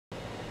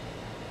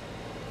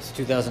It's a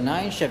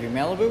 2009 Chevy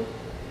Malibu.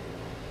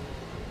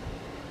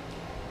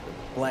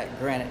 Black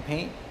granite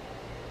paint.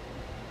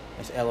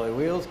 Nice alloy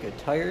wheels, good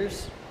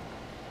tires.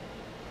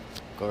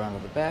 Go around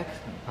to the back,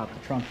 pop the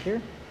trunk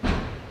here.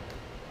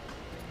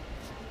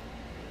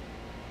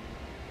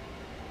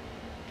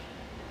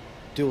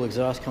 Dual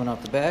exhaust coming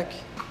out the back.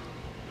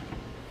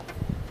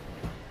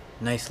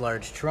 Nice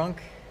large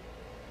trunk.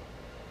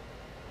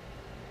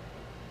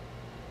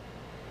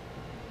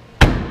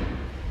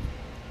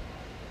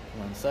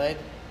 One side.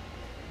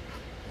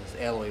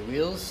 There's alloy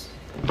wheels.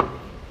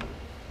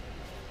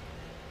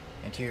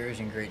 Interior is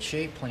in great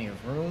shape, plenty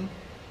of room.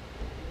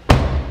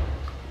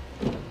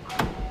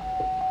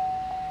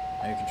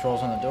 Your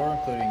controls on the door,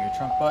 including your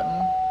trunk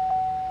button,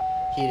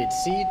 heated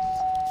seat,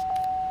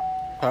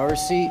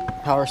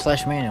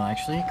 power/manual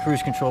actually,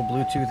 cruise control,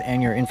 Bluetooth,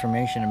 and your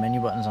information and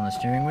menu buttons on the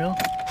steering wheel.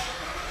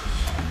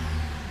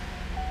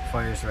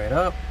 Fires right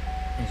up.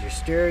 Here's your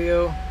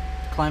stereo,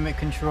 climate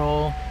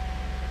control.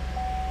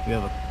 You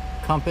have a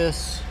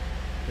compass.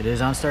 It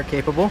is OnStart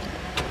capable.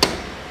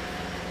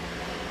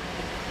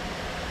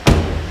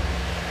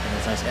 And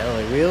those nice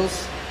alloy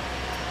wheels.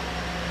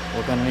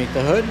 Look underneath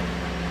the hood.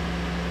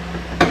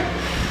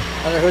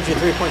 Under hood's your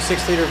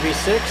 3.6 liter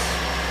V6.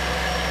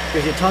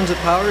 Gives you tons of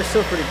power,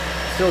 still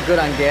good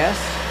on gas.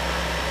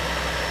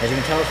 As you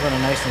can tell, it's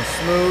running nice and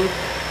smooth.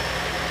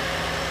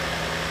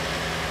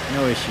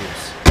 No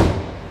issues.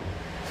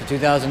 It's a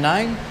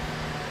 2009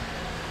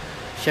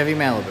 Chevy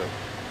Malibu.